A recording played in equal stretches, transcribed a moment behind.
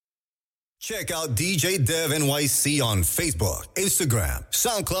Check out DJ Dev NYC on Facebook, Instagram,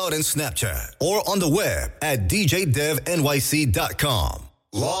 SoundCloud, and Snapchat, or on the web at djdevnyc.com.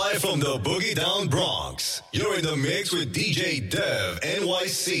 Live from the Boogie Down Bronx, you're in the mix with DJ Dev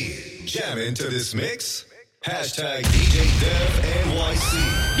NYC. Jam into this mix. Hashtag DJ Dev NYC.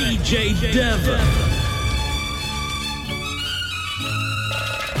 DJ Dev.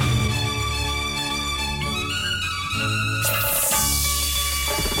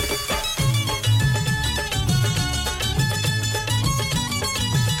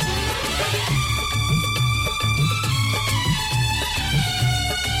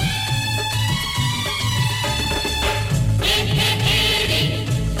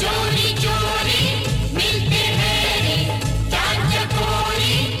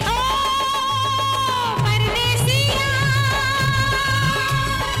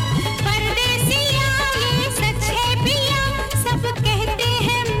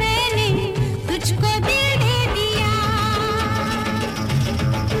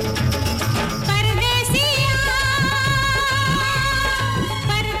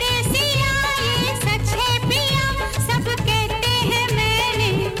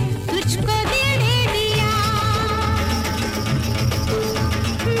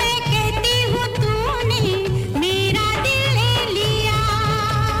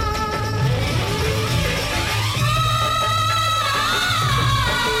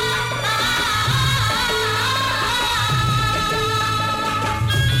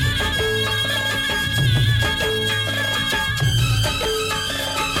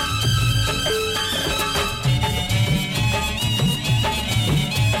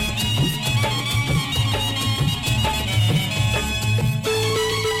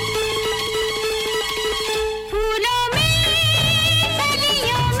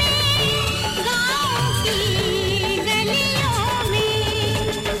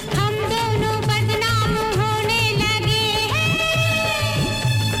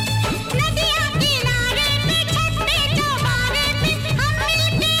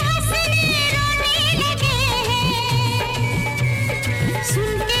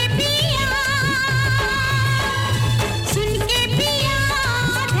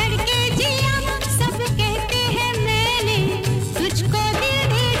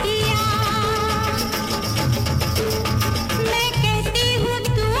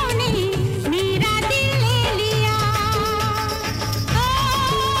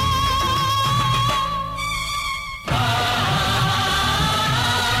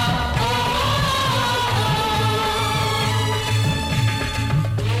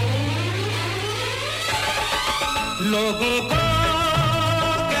 लोगों को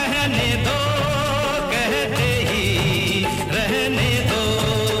कहने दो, कहते ही रहने दो,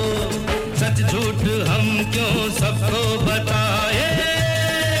 सच झूठ हम क्यों सबको बताए।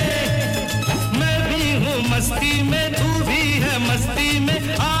 मैं भी हूँ मस्ती में, तू भी है मस्ती में,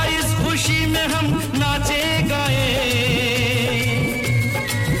 आ इस खुशी में हम नाचे गाए।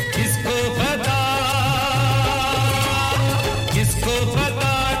 किसको पता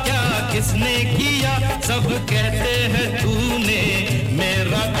क्या किसने किया, सब कहते हैं तूने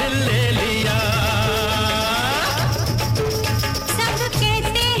मेरा दिल ले लिया। सब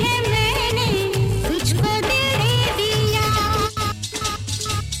कहते हैं मैंने तुझको दिल दे दिया।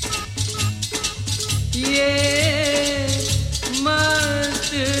 ये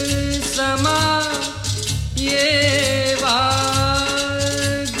मस्त समा, ये वादियाँ,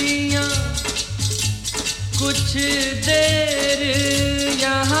 कुछ देर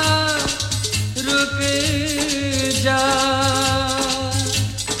यहाँ रुक जा,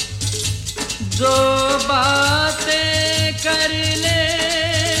 दो बातें कर ले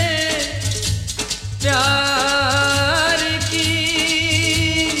प्यार की।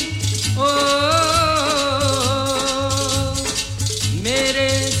 ओ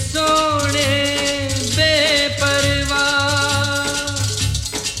मेरे सोने बेपरवाह,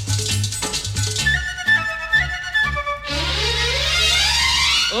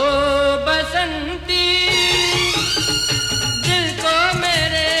 ओ बसंती दिल को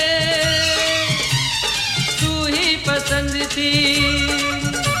मेरे तू ही पसंद थी।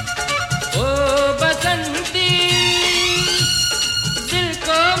 ओ बसंती दिल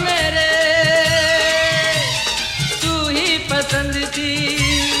को मेरे तू ही पसंद थी।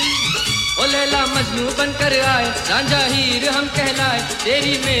 ओ लैला मजनू बनकर आए, रांझा हीर हम कहलाए,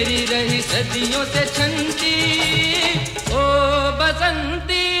 तेरी मेरी रही सदियों से छंती। ओ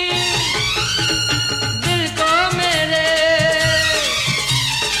बसंती दिल को मेरे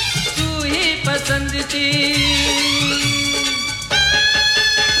तू ही पसंद थी।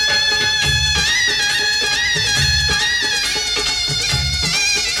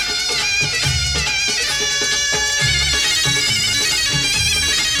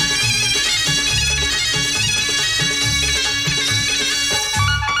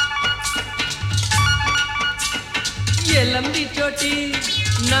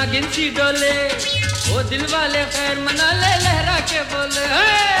 चोटी नागिन सी डोले ओ दिल वाले खैर मना ले लहरा के बोले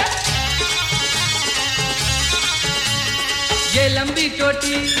ये लंबी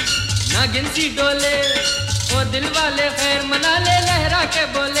चोटी नागिन सी डोले ओ दिल वाले खैर मना ले लहरा के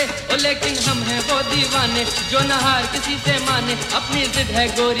बोले ओ लेकिन हम हैं वो दीवाने जो न हार किसी से माने अपनी जिद है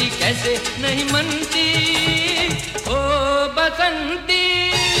गोरी कैसे नहीं मनती ओ बसंती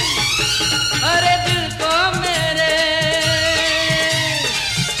अरे दिल को मेरे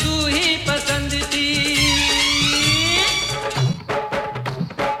तू ही पसंद थी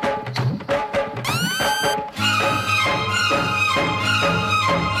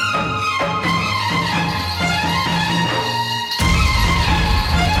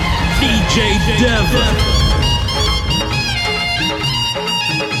DJ Dev.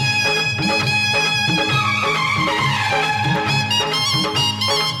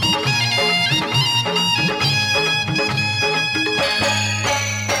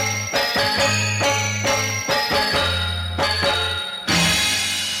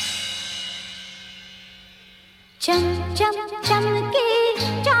 चम चम चमके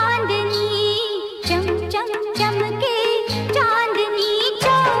चांदनी चम चम चमके चांदनी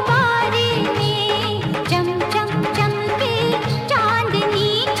चौबारे में चम चम चमके चांदनी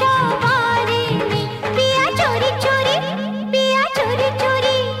चौबारे में पिया चोरी चोरी पिया चोरी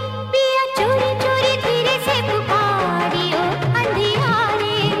चोरी पिया चोरी चोरी धीरे से पुकारियो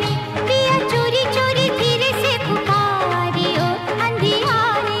अंधियारे में पिया चोरी चोरी धीरे से पुकारियो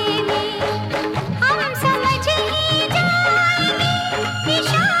अंधियारे में हम समझ ही जाएंगे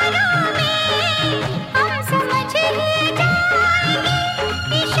इशारों में हम समझ ही जाएंगे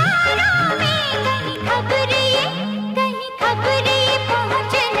इशारों में कहीं खबर ये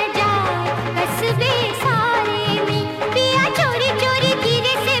पहुँच न जाए कस्बे सारे में पिया चोरी चोरी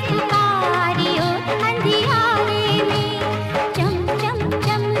धीरे से पुकारियो अंधियारे में चम चम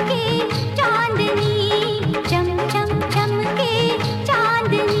चमके चांदनी चम चम चमके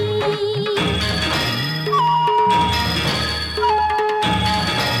चांदनी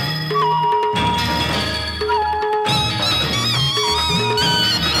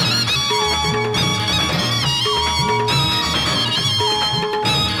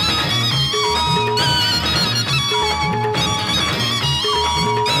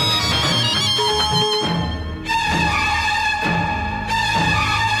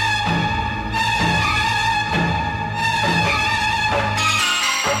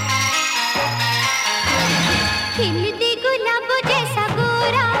खिलते गुलाब जैसा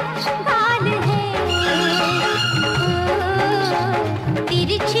गोरा गाल है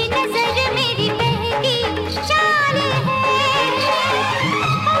तिरछी नजर मेरी बहकी चाल है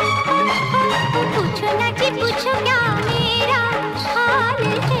पूछो ना जी पूछो क्या मेरा हाल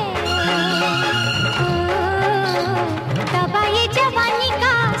है तबा ये जवानी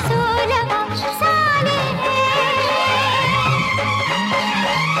का 16वां साल है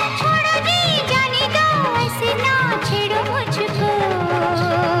छोड़ो जी जाने दो ऐसे ना छेड़ो मुझको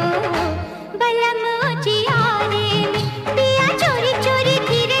बलम उजियारे में पिया चोरी चोरी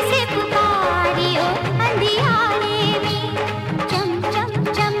धीरे से पुकारियो अंधियारे में चम चम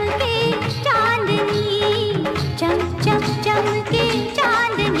चमके चांदनी चम चम चमके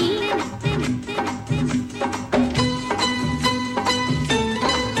चांदनी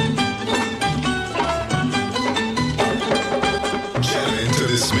Jam into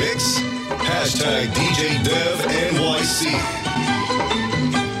this mix. Hashtag DJ Dev NYC.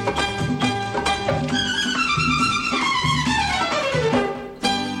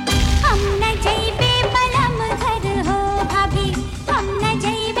 हम न जइबे बलम घर हो भाभी हम न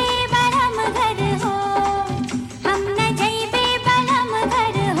जइबे बलम घर हो हम न जइबे बलम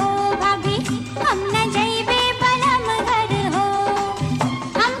घर हो भाभी हम न जइबे बलम घर हो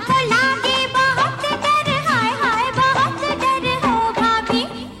हमको लागे बहुत डर हाय हाय बहुत डर हो भाभी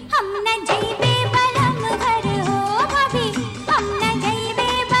हम न जइबे बलम घर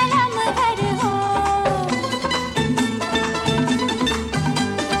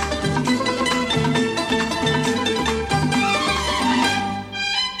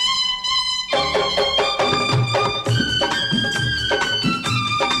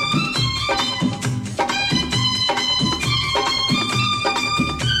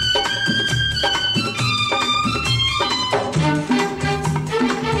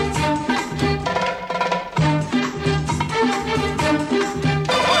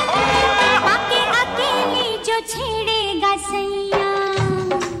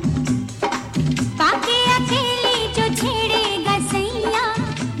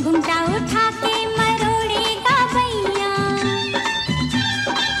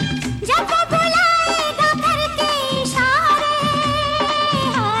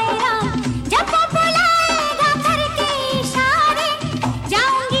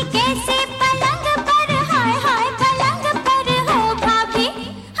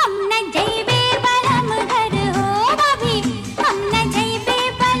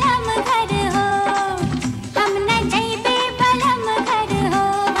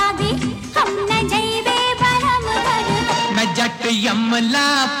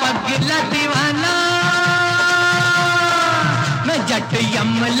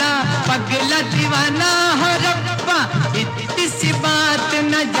यमला पगला दीवाना हो रब्बा इतनी सी बात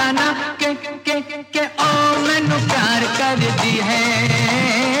न जाना के ओ मैनू प्यार कर दी है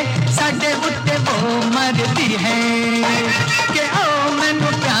साडे उत्ते वो मर दी है के ओ मैनू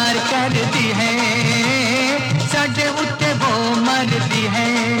प्यार कर दी है साडे उत्ते वो मर दी है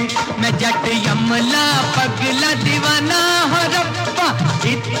मैं जट यमला पगला दीवाना हो रब्बा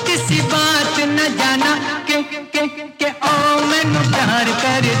इतनी सी बात न जाना के ओ मैनू प्यार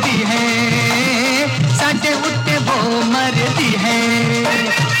कर दी है साडे उत्ते वो मर दी है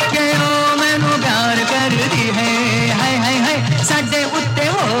के ओ मैनू प्यार कर दी है हाय हाय हाय साडे उत्ते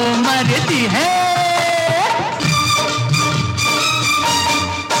वो मर दी है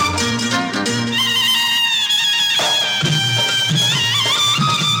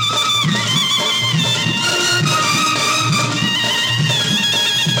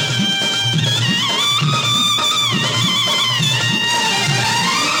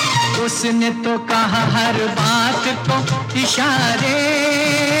उसने तो कहा हर बात को इशारे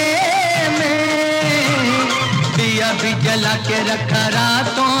में दिया भी जला के रखा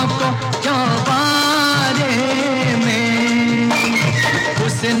रातों को चौबारे में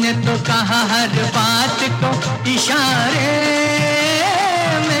उसने तो कहा हर बात को इशारे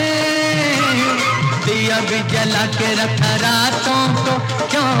में दिया भी जला के रखा रातों को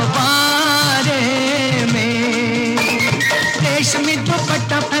चौबारे में रेशमी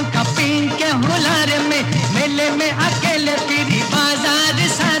दुपट्टा फंका पीन के हुलार में मेले में अकेले फिरी बाजार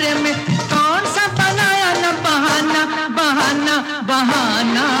सारे में कौन सा बनाया न बहाना बहाना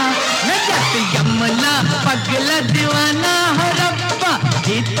बहाना न जट यमला पगला दीवाना हो रब्बा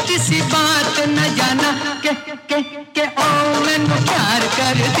इतनी सी बात न जाना के ओ मैनू प्यार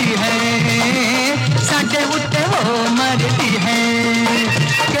कर दी है साडे उत्ते वो मर दी है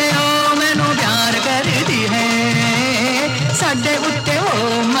के ओ मैनू प्यार कर दी है साडे उत्ते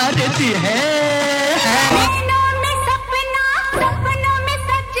वो मरती है नैनों में सपना सपनों में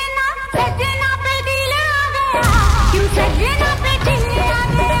सजना सजना पे दिल आ गया क्यों सजना पे दिल आ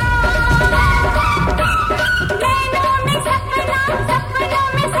गया नैनों में सपना सपनों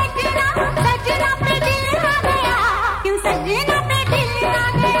में सजना सजना पे दिल आ गया क्यों सजना पे दिल आ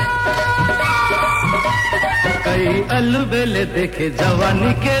गया कई अलबेले देखे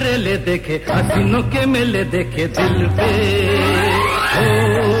जवानी के रेले देखे हसीनों के मेले देखे दिल पे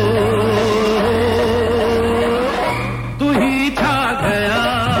तू ही छा गया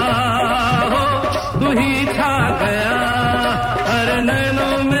हो तू ही छा गया हर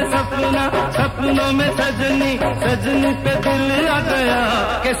नैनों में सपना सपनों में सजनी सजनी पे दिल आ गया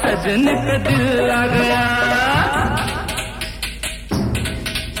के सजनी पे दिल आ गया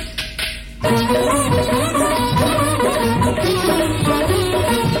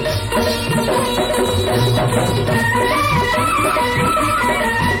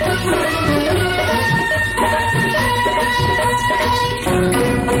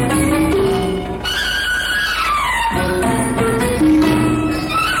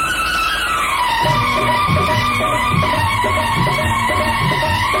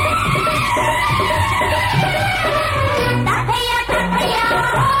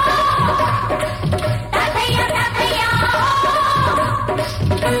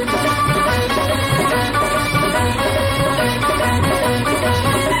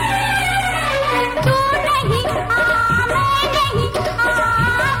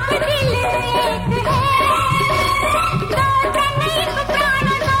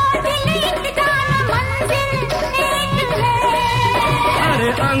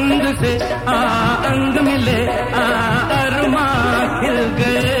अंग से अंग मिले अरमा खिल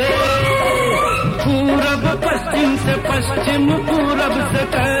गए पूरब पश्चिम से पश्चिम पूरब से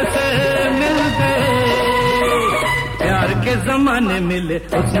कैसे मिल गए प्यार के जमाने मिले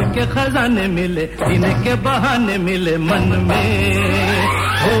उसके खजाने मिले जीने के बहाने मिले मन में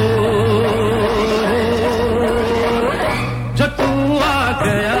हो जो तू आ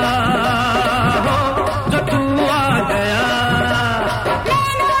गया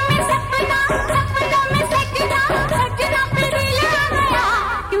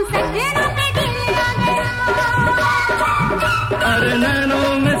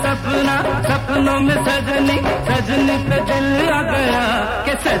सपनों में सजनी सजनी पे दिल आ गया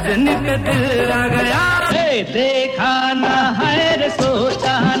के सजनी पे दिल आ गया देखा ना है रे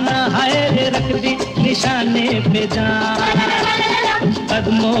सोचा ना है रे रख दी निशाने पे जान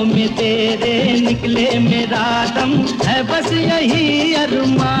कदमों में तेरे निकले मेरा दम है बस यही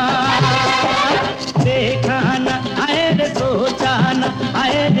अरमान देखा ना है रे सोचा ना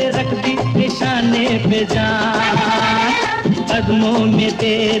है रे रख दी निशाने पे जान कदमों में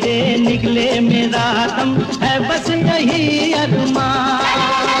तेरे निकले मेरा दम है बस यही अरमान।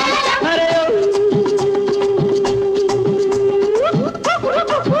 अरे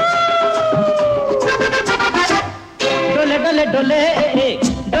डोले डोले डोले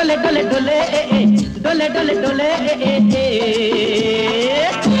डोले डोले डोले डोले डोले डोले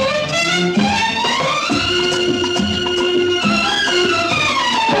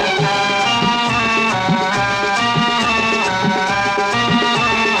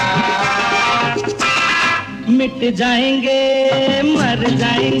मिट जाएंगे मर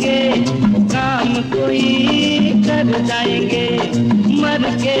जाएंगे काम कोई कर जाएंगे मर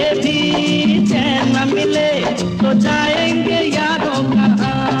के भी चैन न मिले तो जाएंगे यारों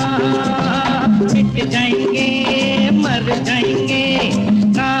कहाँ। मिट जाएंगे मर जाएंगे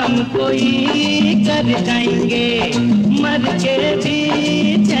काम कोई कर जाएंगे मर के भी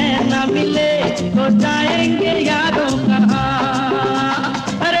चैन न मिले तो जाएंगे यारों कहाँ।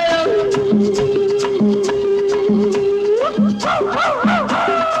 अरे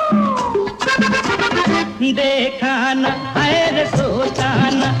देखा न आए रे सोचा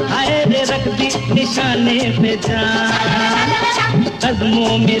न आए रे रख दी निशाने पे जान।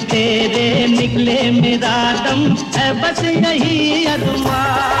 कदमों में तेरे निकले मेरा दम है बस यही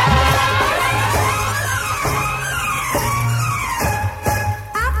अरमान।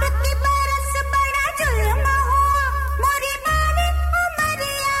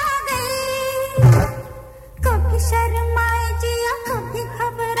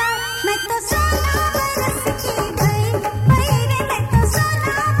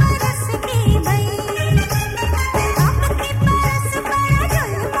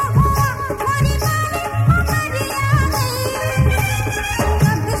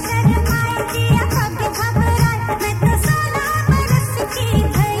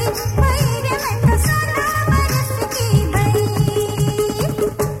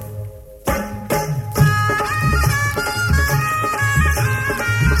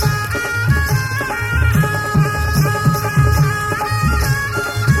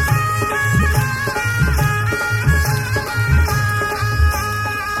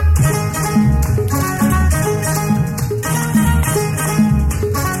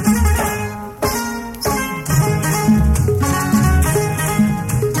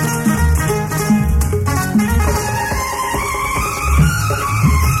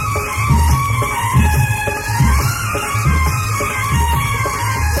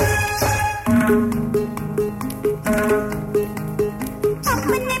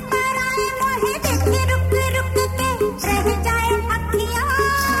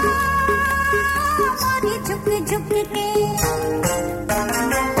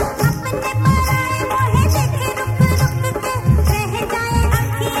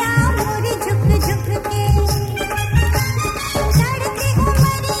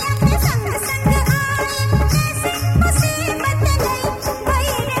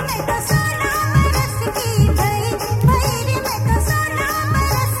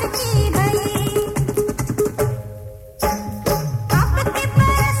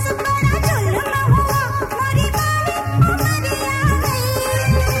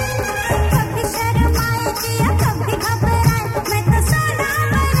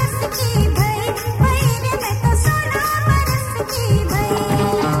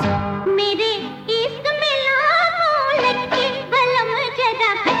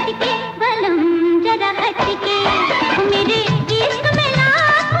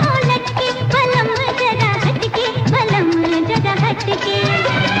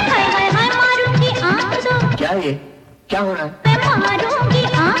 क्या हो रहा है? मैं मारूंगी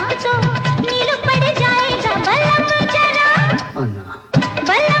आँख तो नील पड़ जाएगा बलम जरा।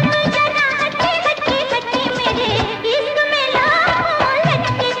 बलम जरा हटे हटे हटे मेरे इश्क में लाखों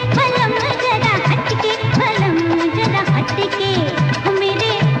लटके। बलम जरा हटके बलम जरा हटके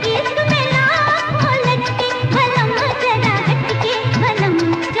मेरे इश्क में लाखों लटके। बलम जरा हटके बलम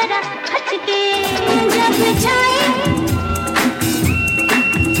जरा हटके। जब छाए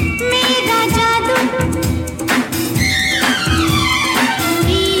मेरा जादू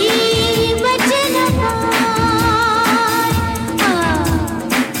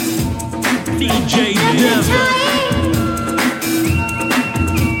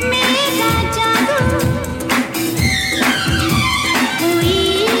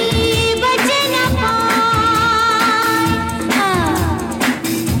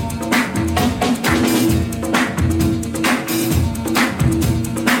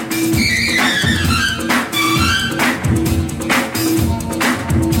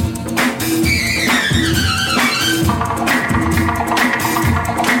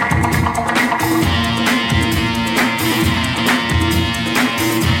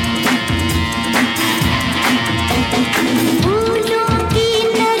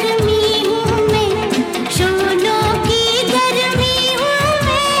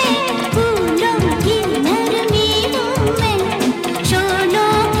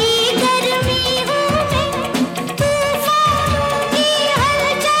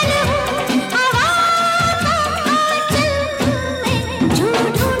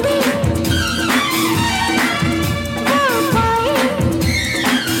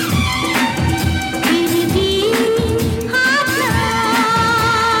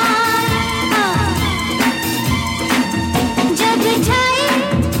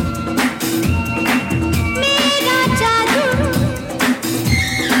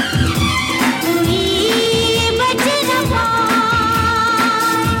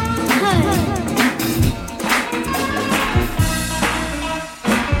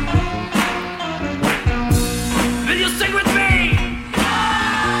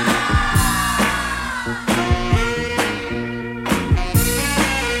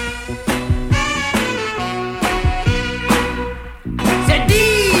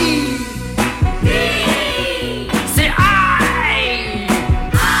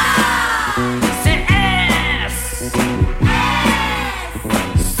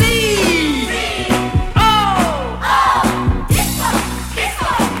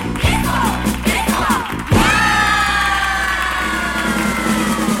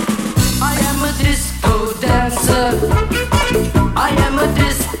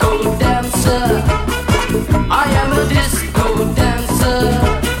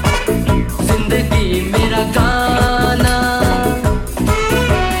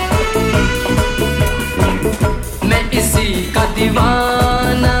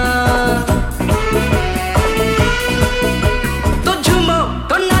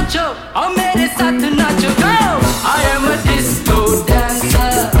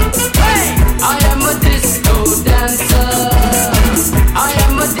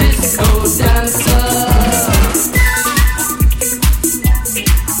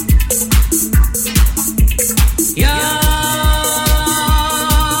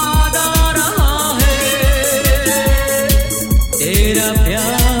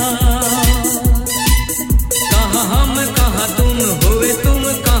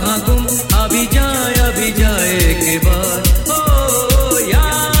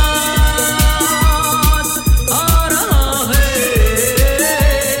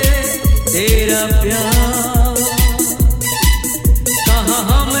तेरा प्यार कहाँ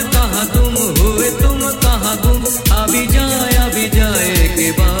हम कहाँ तुम हुए तुम कहाँ गुम अभी जाए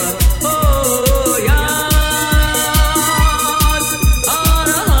के बाद ओ याद आ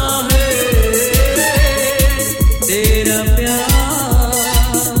रहा है तेरा प्यार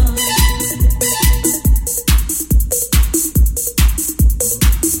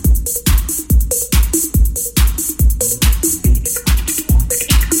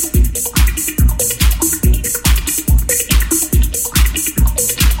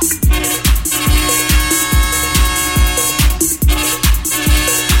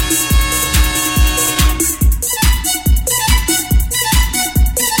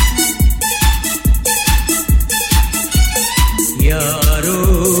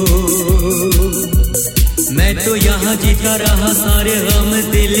तो यहाँ जीता रहा सारे गम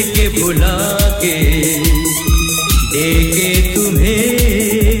दिल के भुला के देके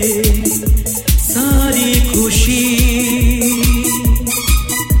तुम्हें सारी खुशी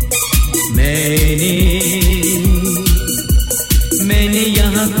मैंने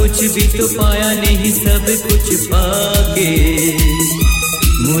यहाँ कुछ भी तो पाया नहीं सब कुछ पाके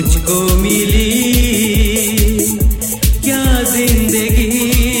मुझको मिली क्या जिंदगी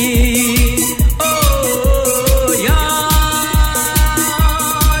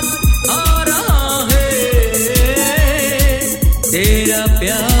तेरा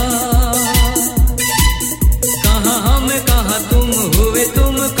प्यार कहाँ हम कहाँ तुम हुए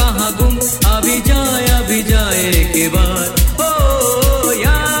तुम कहाँ गुम अभी जाए के बाद ओ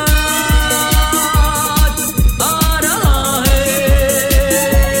याद आ रहा है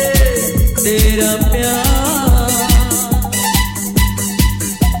तेरा प्यार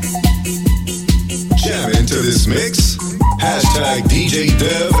Jam into this mix #DJ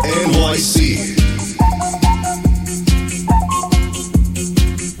Dev NYC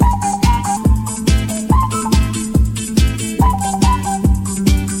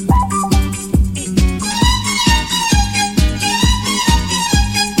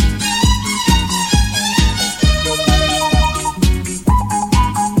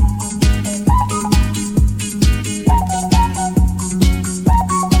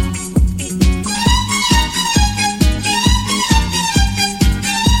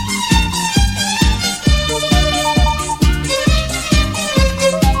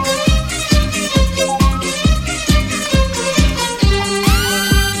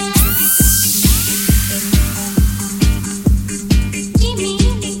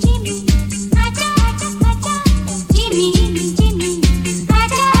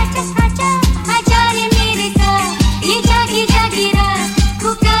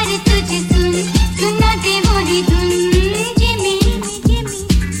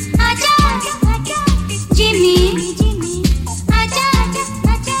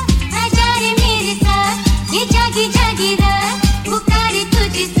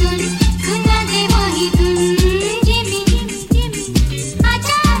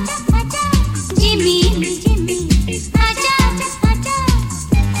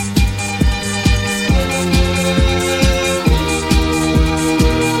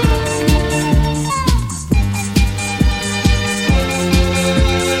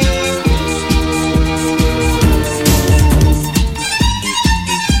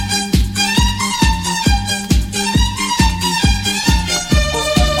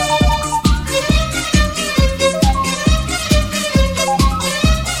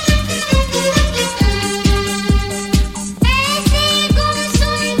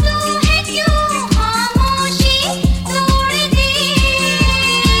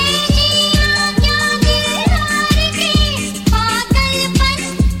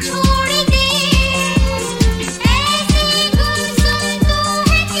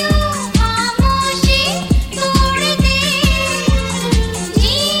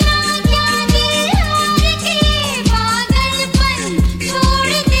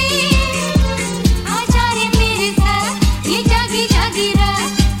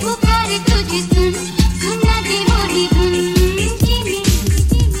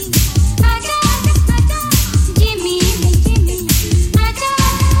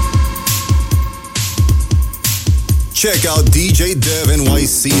Check out DJ Dev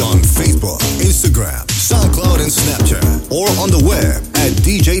NYC on Facebook, Instagram, SoundCloud, and Snapchat, or on the web at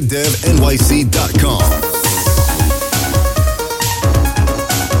djdevnyc.com.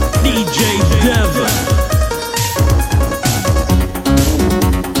 DJ Dev.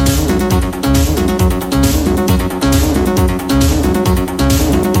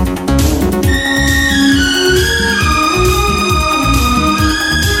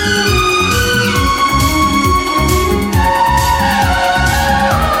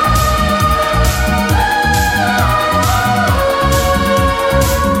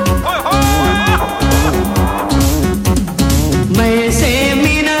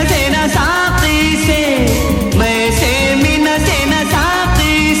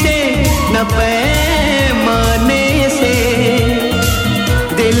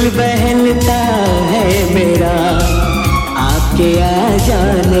 बहलता है मेरा आपके आ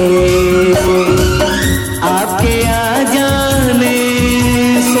जाने से, आपके आ जाने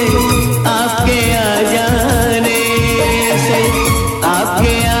से, आपके आ जाने से,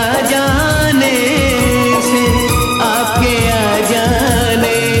 आपके आ जाने से, आपके आ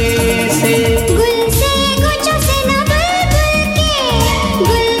जाने से। गुल से गुच्छों से न बुलबुल के,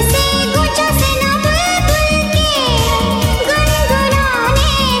 गुल से गुच्छों से न बुलबुल के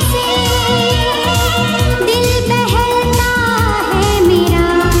गुनगुनाने से दिल बहलता है मेरा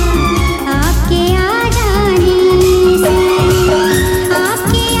आपके आ जाने से,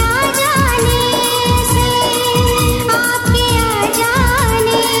 आपके आ जाने से, आपके आ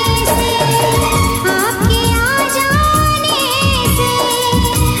जाने से, आपके आ जाने से,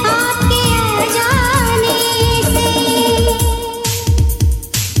 आपके आ जाने से।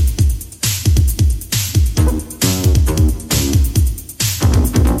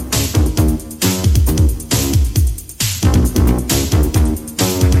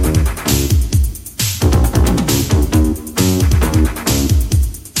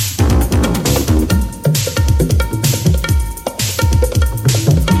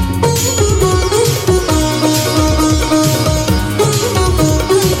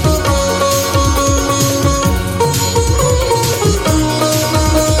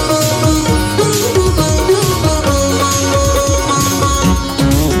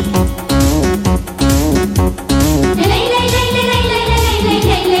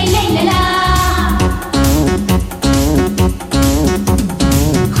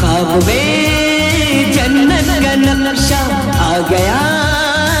 ख्वाब में जन्नत का नक्शा आ गया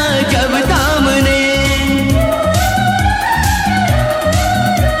जब सामने,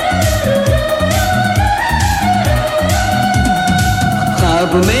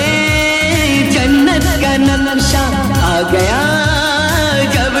 ख्वाब में जन्नत का नक्शा आ गया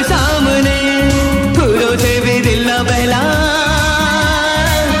जब सामने, फूलों से भी दिल न बहला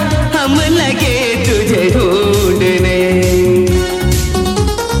हम लगे तुझे ढूंढने।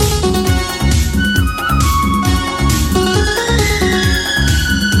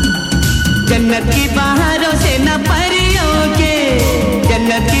 जन्नत की बाहरों से न परियों के,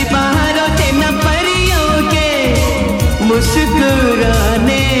 जन्नत की बाहरों से न परियों के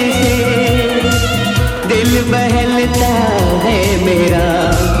मुस्कुराने से दिल बहलता है मेरा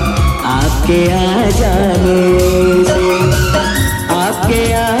आपके आ जाने से, आपके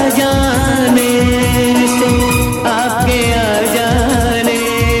आ जाने से, आपके आ जाने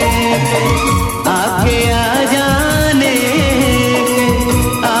से, आपके आ जाने से,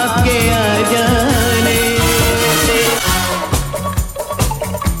 आपके आ जाने से।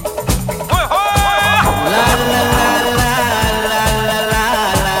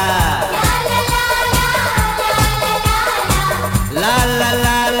 ला ला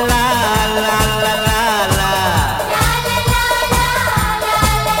ला ला ला ला ला ला ला ला ला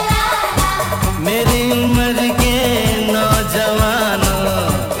ला ला। मेरी उम्र के नौजवानों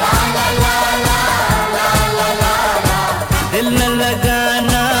दिल न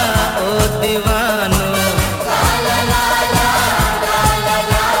लगाना ओ दीवानों,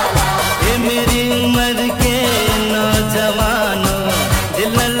 ये मेरी उम्र के नौजवानों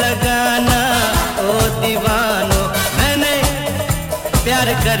दिल न लगाना ओ दीवानों। मैंने प्यार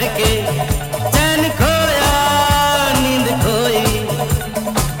करके चैन खोया नींद खोई,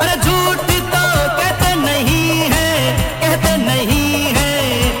 अरे झूठ तो कहते नहीं है, कहते नहीं है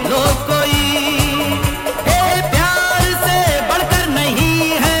लोग कोई, ए प्यार से बढ़कर नहीं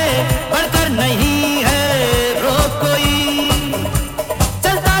है, बढ़कर नहीं है रोग कोई।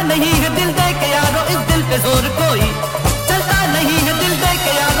 चलता नहीं है दिल दे के यारो इस दिल पे जोर कोई, चलता नहीं है दिल दे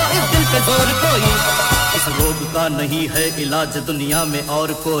के यारो इस दिल पे जोर कोई। इस रोग का नहीं है इलाज दुनिया में और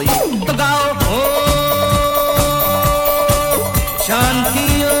कोई। तो गाओ हो शांति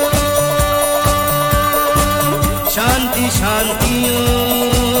ओ, शांति शांति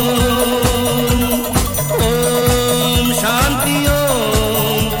ओम शांति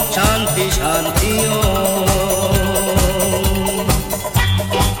ओम शांति शांति ओम।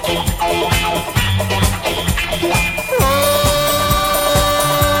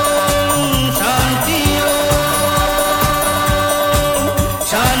 शांति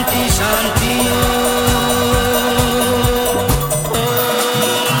शांति शांति ओम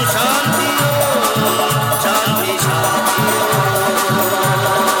शांति शांति शांति।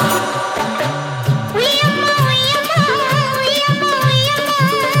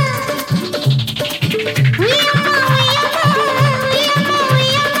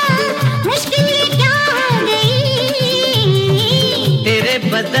 तेरे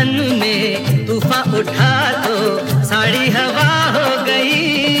बदन में तूफान उठा तो साड़ी हवा हो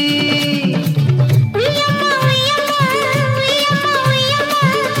गई।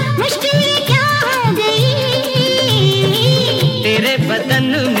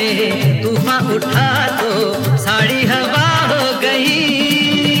 में तूफान उठा तो साड़ी हवा हो गई।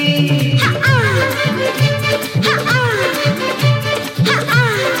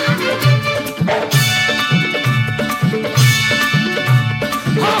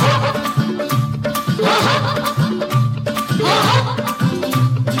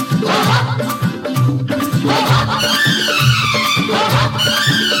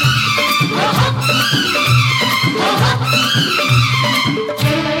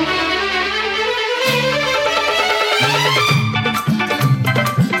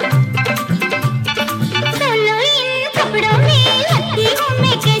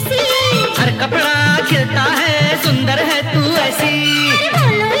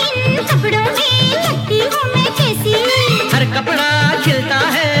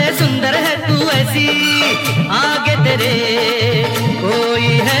 आगे तेरे कोई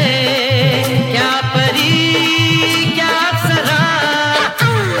है क्या परी क्या अप्सरा।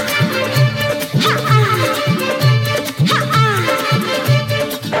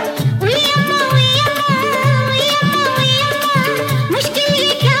 मुश्किल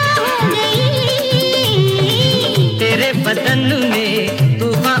क्या हो गई। तेरे बदन में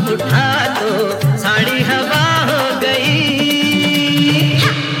तूफान उठा तो साड़ी हवा हो गई।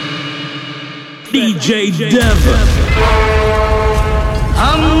 DJ Dev।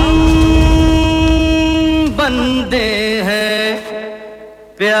 हम बंदे हैं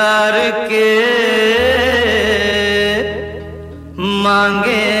प्यार के,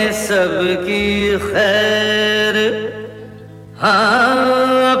 मांगे सबकी खैर,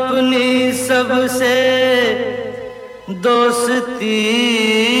 हाँ अपनी सबसे दोस्ती,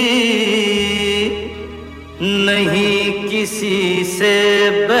 नहीं किसी से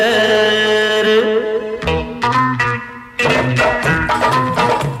बैर।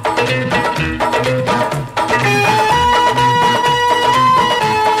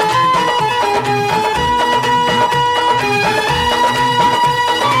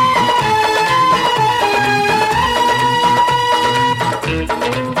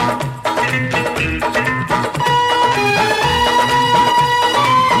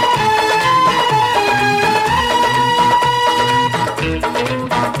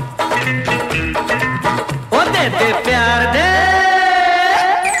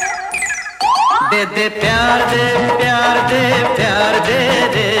 दे प्यार दे प्यार दे प्यार दे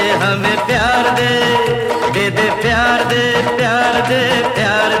दे हमें प्यार दे। दे दे प्यार दे प्यार दे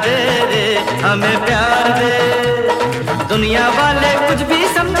प्यार दे दे हमें प्यार दे। दुनिया वाले कुछ भी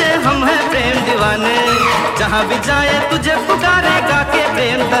समझे हम हैं प्रेम दीवाने, जहाँ भी जाए तुझे पुकारे गा के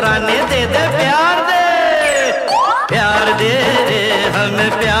प्रेम तराने। दे दे प्यार दे प्यार दे दे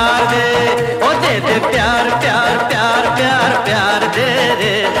हमें प्यार दे। ओ दे दे प्यार प्यार प्यार प्यार प्यार दे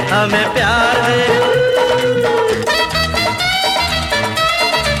दे हमें प्यार दे।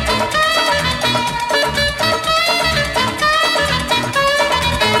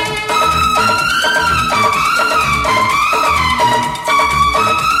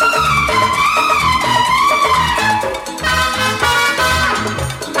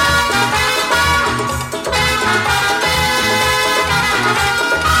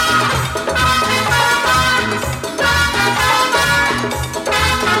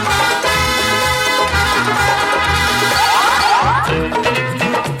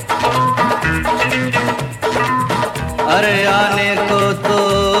 अरे आने को तो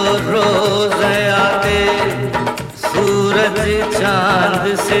रोज आते सूरज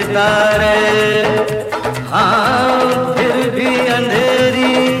चांद सितारे, हाँ फिर भी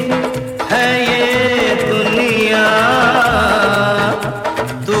अंधेरी है ये दुनिया,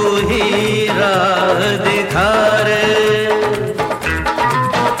 तू ही राह दिखा रे।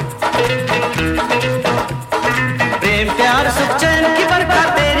 प्रेम प्यार सुख चैन की बरखा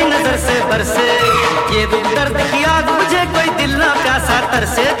तेरी नजर से बरसे, ये दुख दर्द की आग मुझे कोई दिल ना प्यासा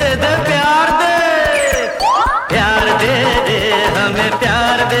तरसे। दे दे प्यार दे प्यार दे दे हमें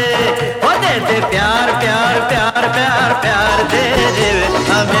प्यार दे। ओ दे दे प्यार प्यार प्यार प्यार प्यार दे दे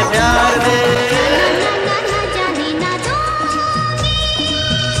हमें प्यार दे।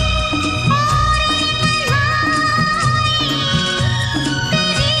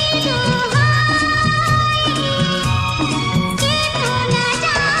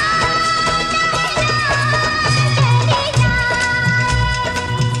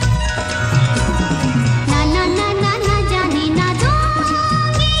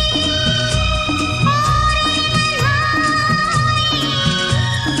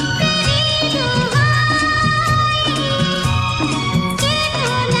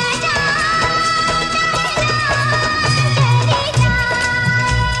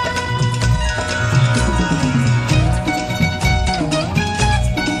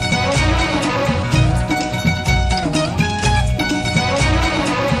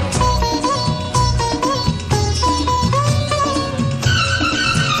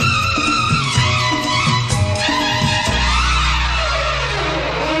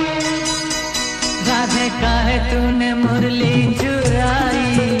 काहे तूने मुरली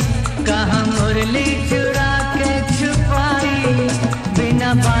चुराई, कहाँ मुरली चुरा के छुपाई,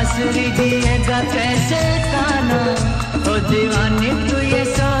 बिना बांसुरी दिएगा कैसे गाना, ओ दीवानी तू ये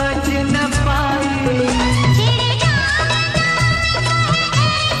सोच न पाई।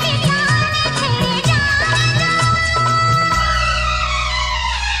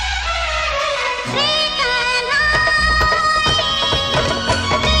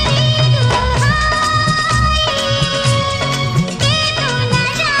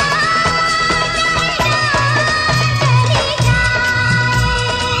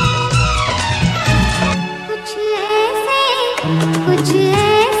 कुछ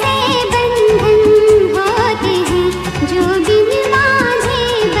ऐसे बंधन होते हैं जो बिन बांधे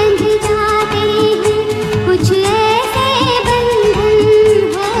बंध जाते हैं, कुछ ऐसे बंधन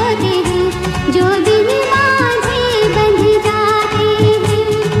होते हैं जो बिन बांधे बंध जाते हैं,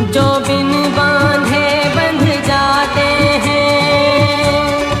 जो बिन बांधे बंध जाते हैं,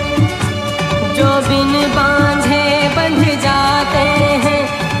 जो बिन बांधे बंध जाते हैं,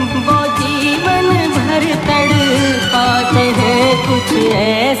 वो जीवन भर तड़पाते हैं। कुछ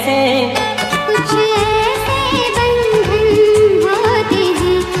ऐसे बंधन होते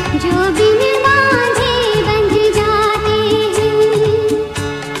हैं जो बिन बांधे बंध जाते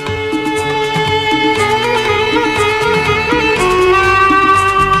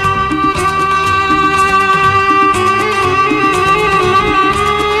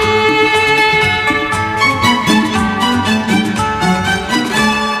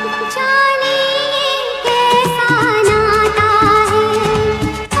जाने कैसा नाता है,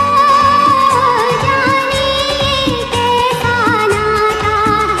 जाने कैसा नाता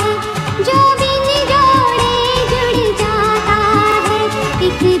है, जो बिन जोड़े जुड़ जाता है,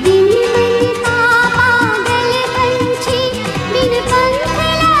 एक दिन मन का पागल पंछी बिन पंख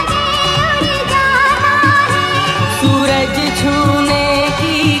लगे उड़ जाता है। सूरज छूने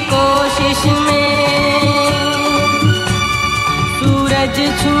की कोशिश में, सूरज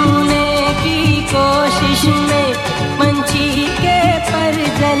छूने की कोशिश में पंछी के पर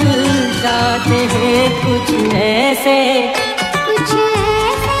जल जाते हैं। कुछ ऐसे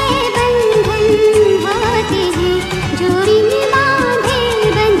बंधन होते हैं जो बिन बांधे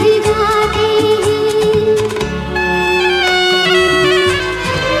बंध जाते हैं।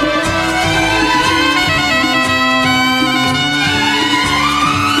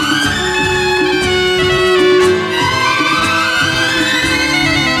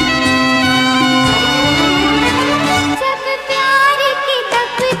 जब प्यार की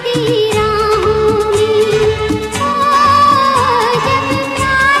तपती राहों में, जब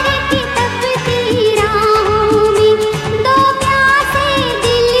प्यार की तपती राहों में दो प्यासे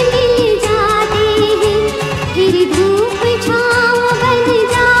दिल मिल जाते हैं, फिर धूप छाँव बन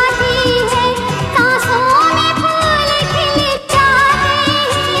जाती है, सांसों में फूल खिल जाते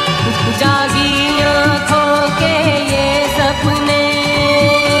हैं। जागी आँखों के ये सपने,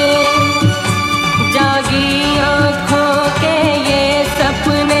 जागी आँखों के ये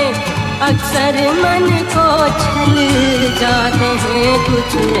सपने अक्सर मन को छल जाते हैं।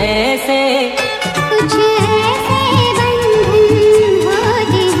 कुछ ऐसे बंधन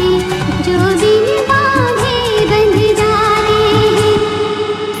होते हैं जो बिन बांधे बंध जाते हैं।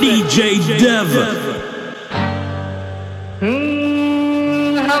 DJ Dev.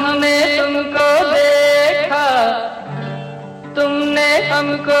 हमने तुमको देखा, तुमने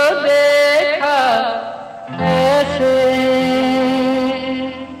हमको देखा ऐसे।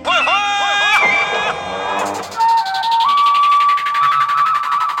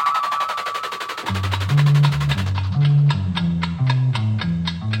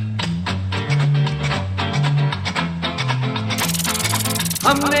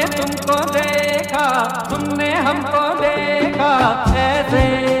 हमने तुमको देखा, तुमने हमको देखा ऐसे,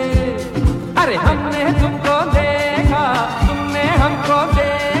 अरे हमने तुमको देखा, तुमने हमको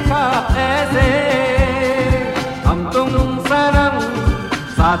देखा ऐसे, हम तुम सनम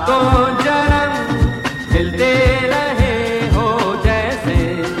सातों जन्म मिलते रहे हो जैसे।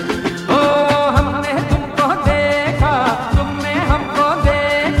 ओ हमने तुमको देखा, तुमने हमको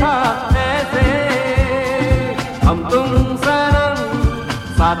देखा ऐसे, हम तुम सनम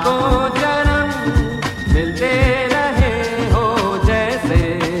सातों जन्म मिलते रहे हो जैसे।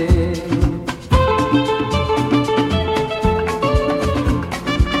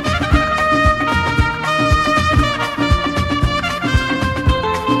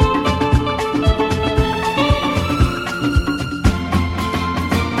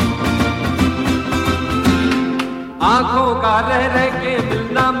 आंखों का रह रह के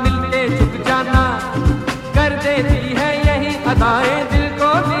मिलना, मिलते झुक जाना, कर देती है यही अदाएं दिल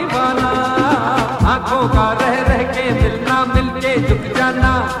को दीवाना। आंखों होगा रह रह के मिलना मिलके झुक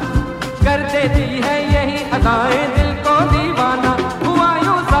जाना कर देती है यही अदाएं दिल को दीवाना हुआ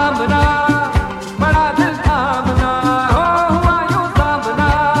यूं सामना बड़ा दिल थामना हो हुआ यूं सामना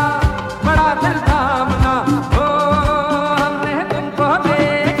बड़ा दिल थामना हो हमने तुमको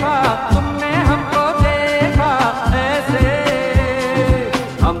देखा तुमने हमको देखा ऐसे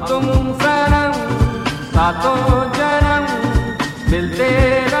हम तुम सनम सातों जन्म मिलते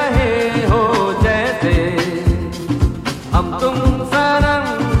रहे हो जैसे हम तुम सनम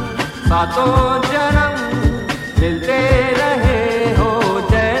सातों जन्म मिलते रहे हो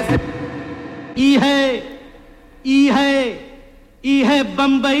जैसे ई है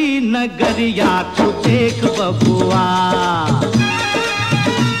बंबई नगरिया तू देख बबुआ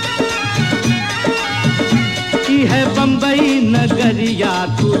ई है बंबई नगरिया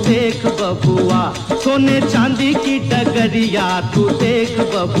तू देख बबुआ सोने चांदी की डगरिया तू देख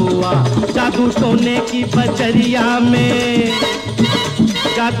बबुआ जादू टोने की बजरिया में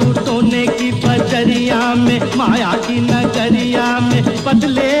जादू टोने की बजरिया में माया की नगरिया में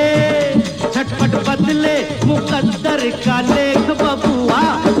बदले झटपट बदले मुकद्दर का लेख बबुआ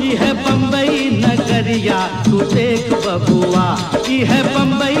ये है बंबई नगरिया तू देख बबुआ ये है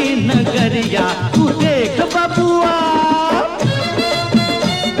बंबई नगरिया तू देख बबुआ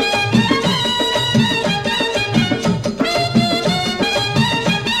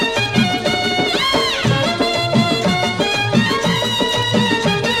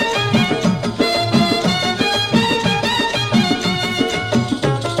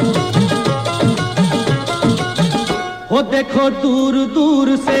देखो दूर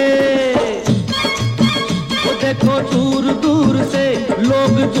दूर से देखो दूर दूर से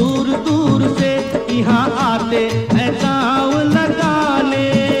लोग दूर दूर से यहाँ आते हैं दांव लगाने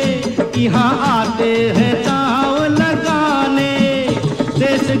यहाँ आते हैं दांव लगाने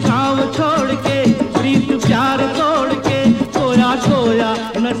देश गांव छोड़ के प्रीत प्यार तोड़ के सोया सोया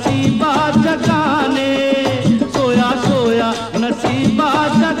नसीबा जगाने सोया सोया नसीबा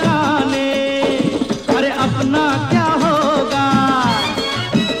जगाने अरे अपना क्या होगा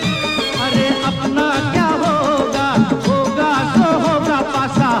अरे अपना क्या होगा होगा तो होगा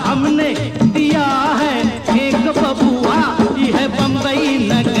पासा हमने दिया है एक बबुआ ये है बंबई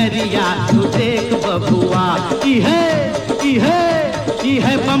नगरिया तू देख बबुआ ये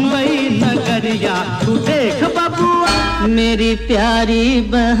है बंबई नगरिया तू देख बबुआ मेरी प्यारी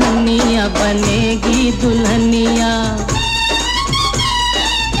बहनिया बनेगी दुल्हनिया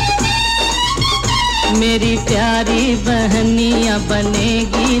मेरी प्यारी बहनिया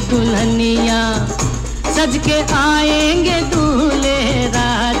बनेगी दुल्हनिया सज के आएंगे दूल्हे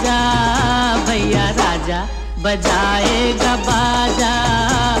राजा भैया राजा बजाएगा बाजा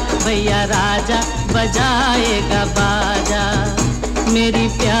भैया राजा बजाएगा बाजा मेरी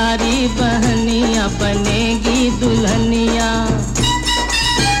प्यारी बहनिया बनेगी दुल्हनिया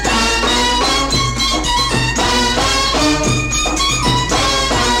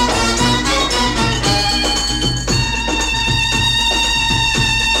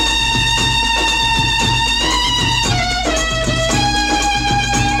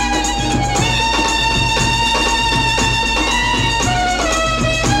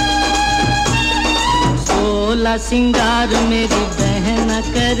सोला सिंगार मेरी बहन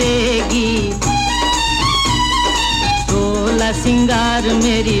करेगी सोला सिंगार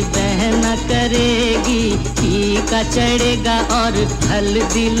मेरी बहन करेगी टीका चढ़ेगा और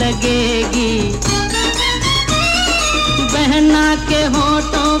हल्दी लगेगी बहना के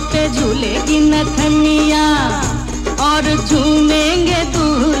होठों पे झूलेगी नथनिया और झूमेंगे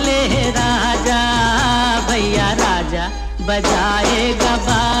दूल्हे राजा भैया राजा बजाएगा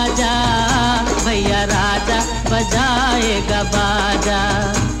बाजा भैया राजा बजाएगा बाजा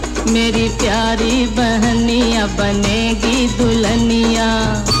मेरी प्यारी बहनिया बनेगी दुल्हनिया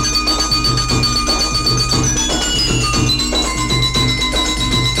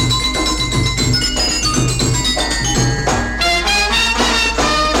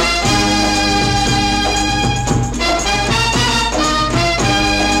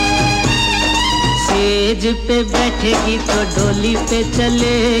सेज पे बैठेगी तो डोली पे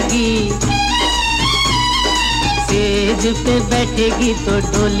चलेगी सेज पे बैठेगी तो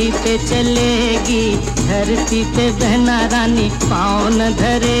डोली पे चलेगी धरती पे बहना रानी पाँव न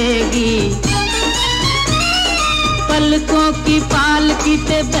धरेगी पलकों की पालकी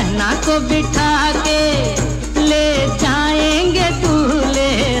पे बहना को बिठा के ले जाएंगे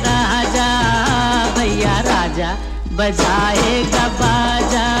दूल्हे राजा भैया राजा बजाएगा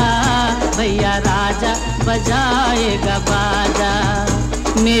बाजा भैया राजा बजाएगा बाजा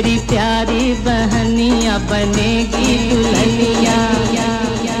मेरी प्यारी बहनिया बनेगी Dulhania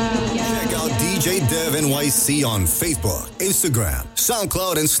Check out DJ Dev Dev NYC on Facebook, Instagram,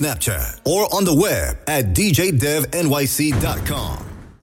 SoundCloud, and Snapchat, or on the web at djdevnyc.com.